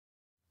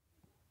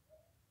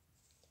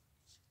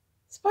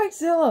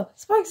Spikezilla!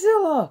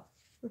 Spikezilla!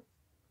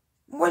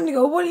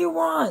 Wendigo, what do you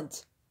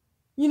want?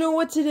 You know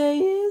what today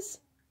is?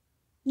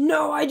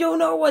 No, I don't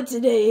know what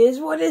today is.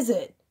 What is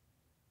it?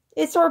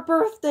 It's our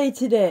birthday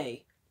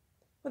today.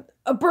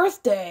 A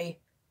birthday?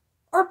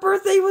 Our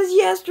birthday was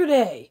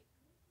yesterday.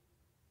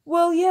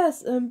 Well,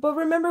 yes, but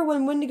remember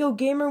when Wendigo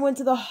Gamer went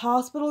to the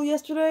hospital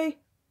yesterday?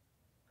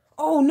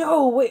 Oh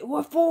no, wait,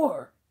 what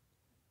for?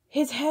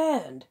 His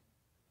hand.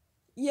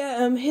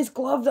 Yeah, his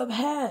gloved up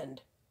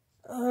hand.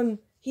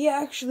 He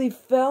actually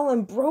fell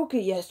and broke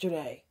it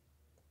yesterday.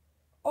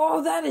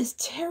 Oh, that is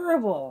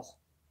terrible.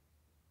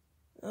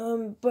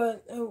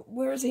 But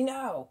where is he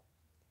now?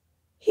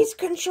 He's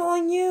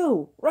controlling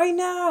you, right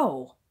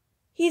now.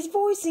 He's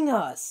voicing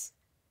us.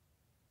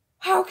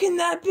 How can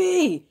that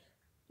be?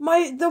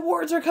 The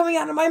words are coming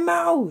out of my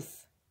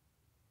mouth.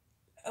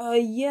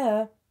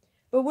 Yeah.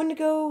 But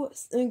Wendigo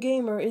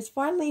Gamer is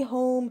finally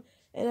home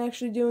and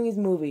actually doing his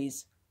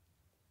movies.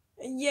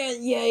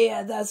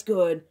 Yeah, that's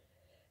good.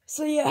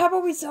 So yeah, how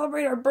about we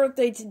celebrate our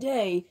birthday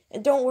today,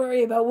 and don't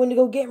worry about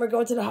Wendigo Gamer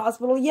going to the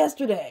hospital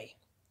yesterday?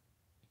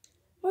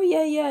 Oh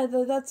yeah,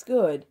 that's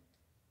good.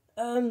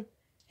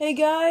 Hey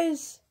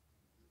guys,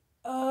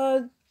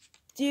 do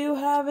you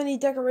have any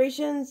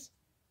decorations?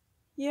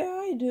 Yeah,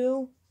 I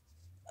do.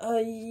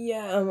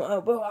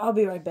 Well, I'll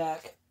be right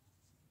back.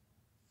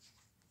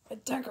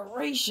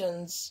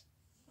 Decorations?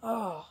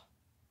 Oh.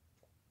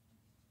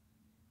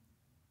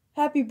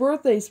 Happy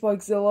birthday,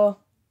 Spikezilla.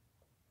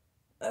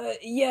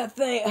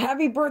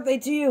 Happy birthday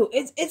to you.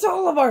 It's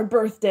all of our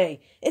birthday.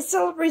 It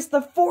celebrates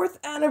the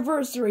 4th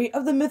anniversary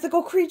of the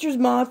Mythical Creatures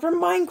mod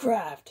from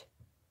Minecraft.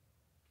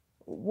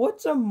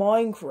 What's a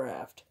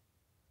Minecraft?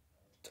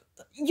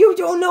 You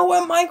don't know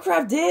what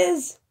Minecraft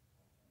is?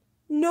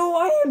 No,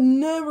 I have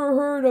never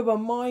heard of a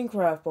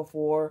Minecraft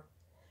before.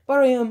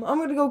 But I'm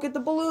gonna go get the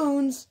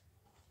balloons.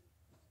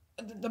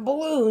 The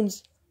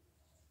balloons?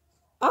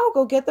 I'll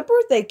go get the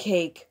birthday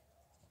cake.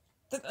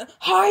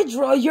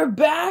 Hydra, you're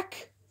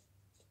back?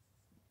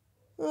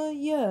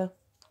 Yeah.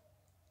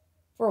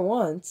 For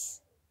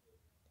once.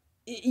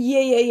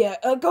 Yeah.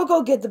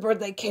 Go get the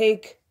birthday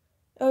cake.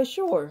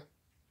 Sure.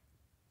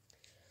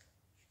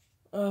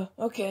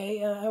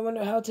 Okay, I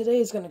wonder how today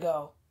is gonna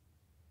go.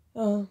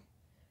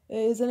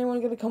 Is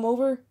anyone gonna come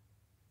over?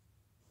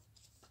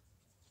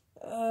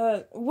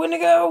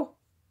 Wendigo?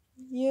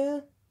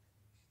 Yeah?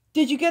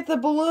 Did you get the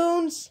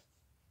balloons?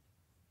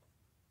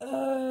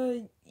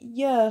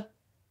 Yeah.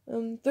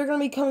 They're gonna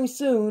be coming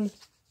soon.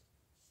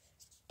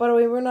 By the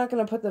way, we're not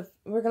gonna put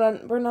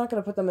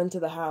them into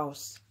the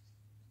house.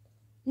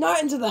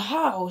 Not into the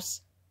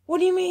house? What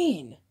do you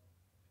mean?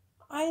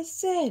 I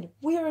said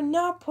we are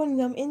not putting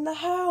them in the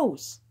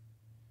house.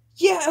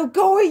 Yeah,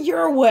 go it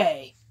your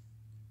way.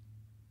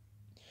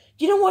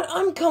 You know what?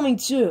 I'm coming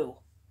too.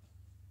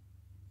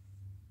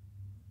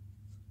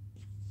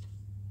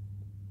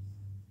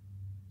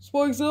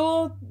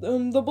 Spikezilla,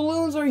 the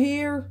balloons are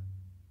here.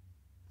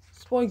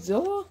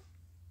 Spikezilla?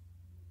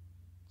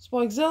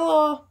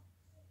 Spikezilla?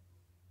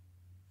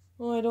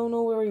 Oh, I don't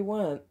know where he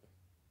went.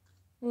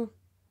 Oh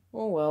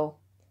well.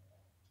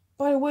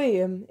 By the way,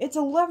 it's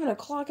 11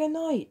 o'clock at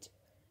night.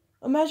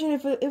 Imagine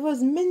if it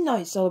was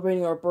midnight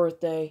celebrating our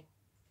birthday.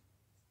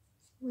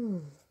 I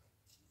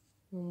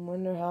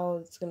wonder how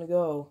it's gonna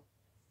go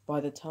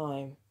by the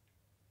time.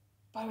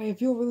 By the way, I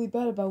feel really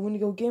bad about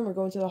Wendigo Gamer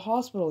going to the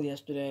hospital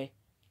yesterday.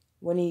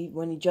 When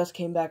he just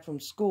came back from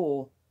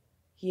school,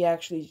 he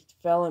actually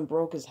fell and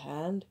broke his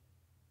hand,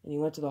 and he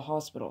went to the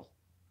hospital.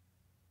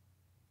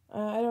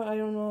 I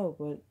don't know,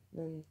 but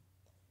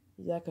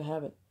that could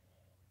happen.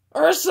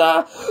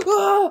 Ursa!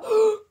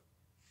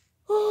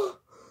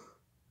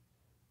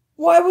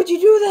 Why would you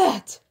do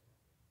that?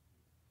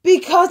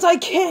 Because I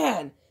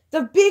can.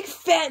 The big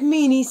fat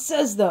meanie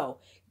says though,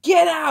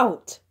 get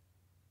out.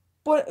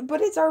 But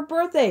it's our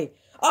birthday.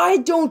 I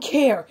don't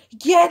care.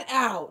 Get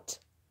out.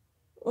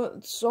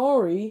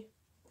 Sorry.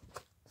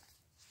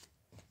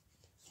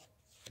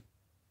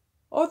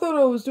 I thought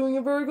I was doing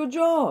a very good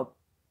job.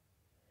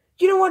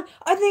 You know what?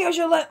 I think I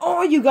should let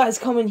all you guys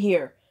come in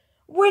here.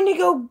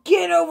 Wendigo,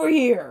 get over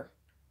here.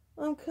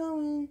 I'm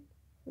coming.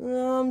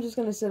 No, I'm just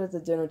gonna sit at the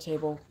dinner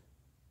table.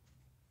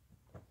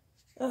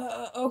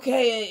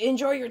 Okay,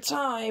 enjoy your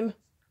time.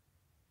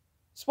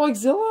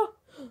 Spikezilla?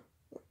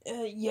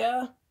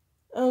 Yeah.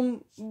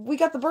 We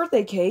got the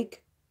birthday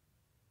cake.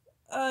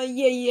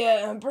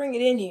 Yeah, bring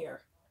it in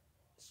here.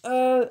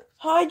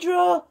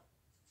 Hydra?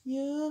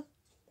 Yeah?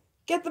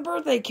 Get the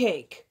birthday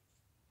cake.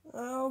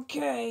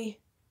 Okay.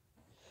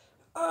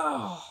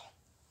 Oh.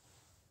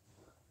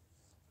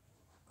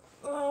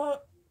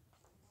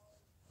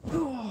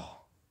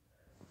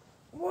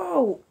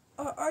 Whoa.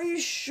 Are you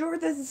sure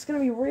this is gonna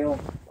be real?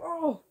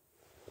 Oh.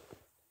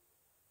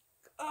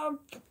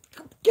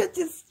 Get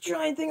this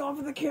giant thing off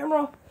of the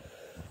camera.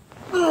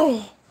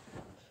 Oh.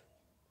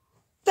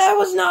 That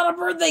was not a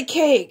birthday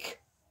cake.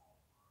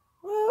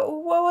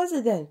 What was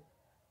it then?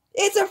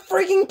 It's a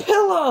freaking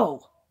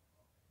pillow.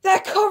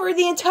 That covered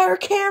the entire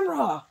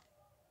camera.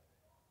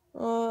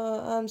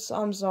 I'm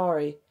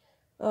sorry.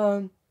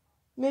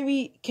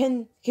 Maybe,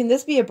 can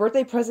this be a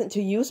birthday present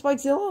to you,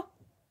 Spikezilla?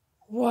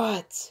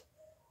 What?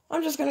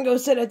 I'm just gonna go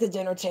sit at the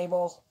dinner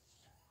table.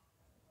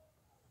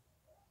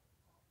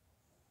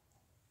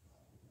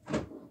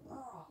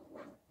 Oh,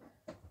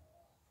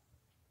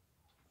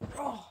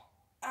 oh,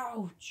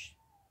 ouch.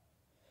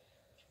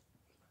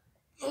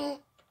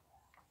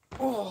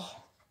 Oh.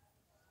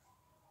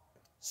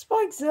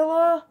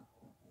 Spikezilla?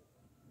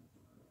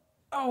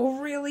 Oh,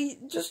 really?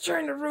 Just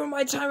trying to ruin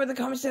my time with the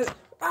conversation.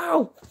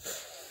 Ow!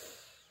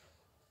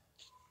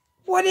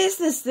 What is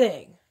this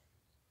thing?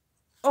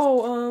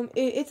 Oh,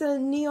 it's a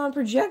neon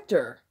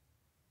projector.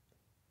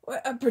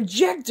 A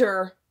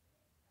projector?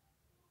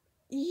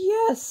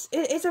 Yes,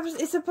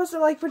 it's supposed to,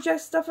 like, project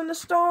stuff in the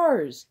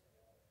stars.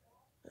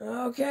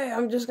 Okay,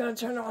 I'm just gonna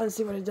turn it on and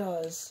see what it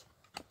does.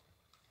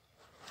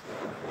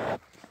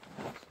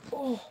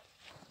 Oh.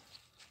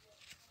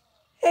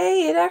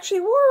 Hey, it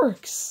actually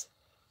works!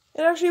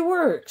 It actually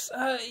works.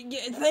 Yeah,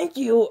 thank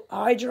you,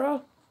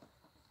 Hydra.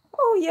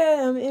 Oh,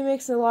 yeah, it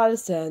makes a lot of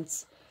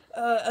sense.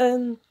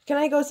 Can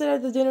I go sit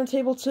at the dinner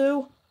table,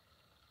 too?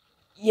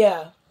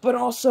 Yeah, but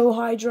also,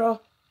 Hydra.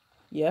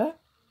 Yeah?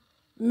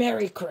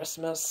 Merry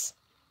Christmas.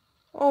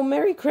 Oh,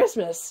 Merry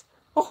Christmas.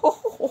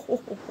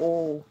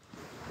 Oh.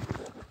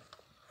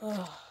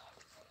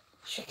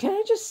 Can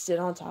I just sit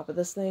on top of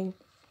this thing?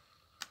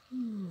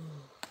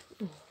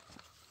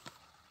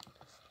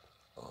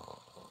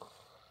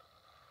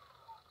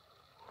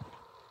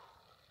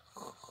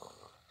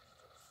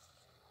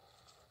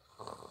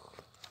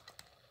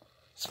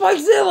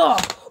 Spikezilla!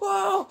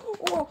 Oh,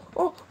 oh,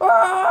 oh,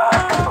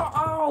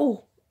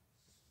 ow!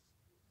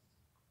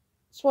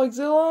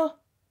 Spikezilla?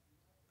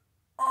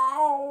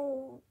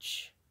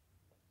 Ouch!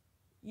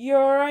 You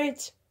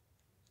alright?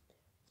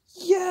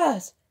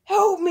 Yes!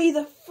 Help me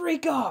the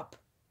freak up!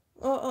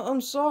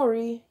 I'm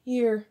sorry.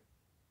 Here.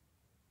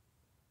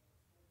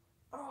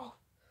 Oh.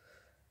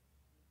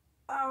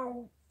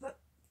 Ow.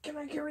 Can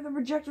I carry the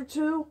projector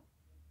too?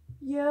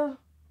 Yeah.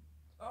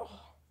 Oh.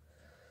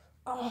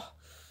 Oh.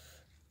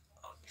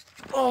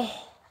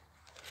 Oh.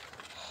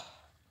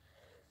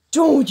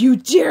 Don't you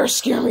dare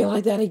scare me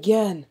like that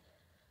again.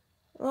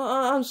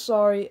 I'm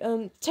sorry.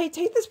 Take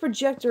this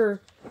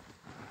projector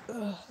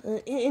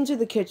into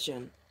the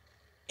kitchen.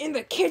 In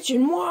the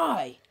kitchen?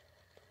 Why?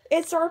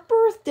 It's our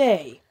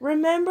birthday,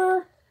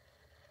 remember?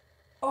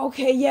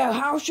 Okay, yeah,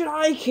 how should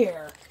I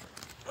care?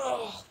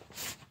 Oh.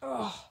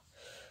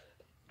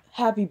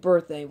 Happy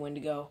birthday,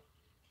 Wendigo.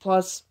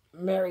 Plus,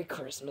 Merry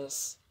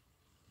Christmas.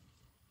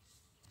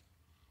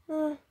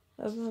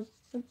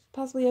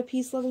 Possibly a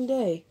peace-loving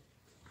day.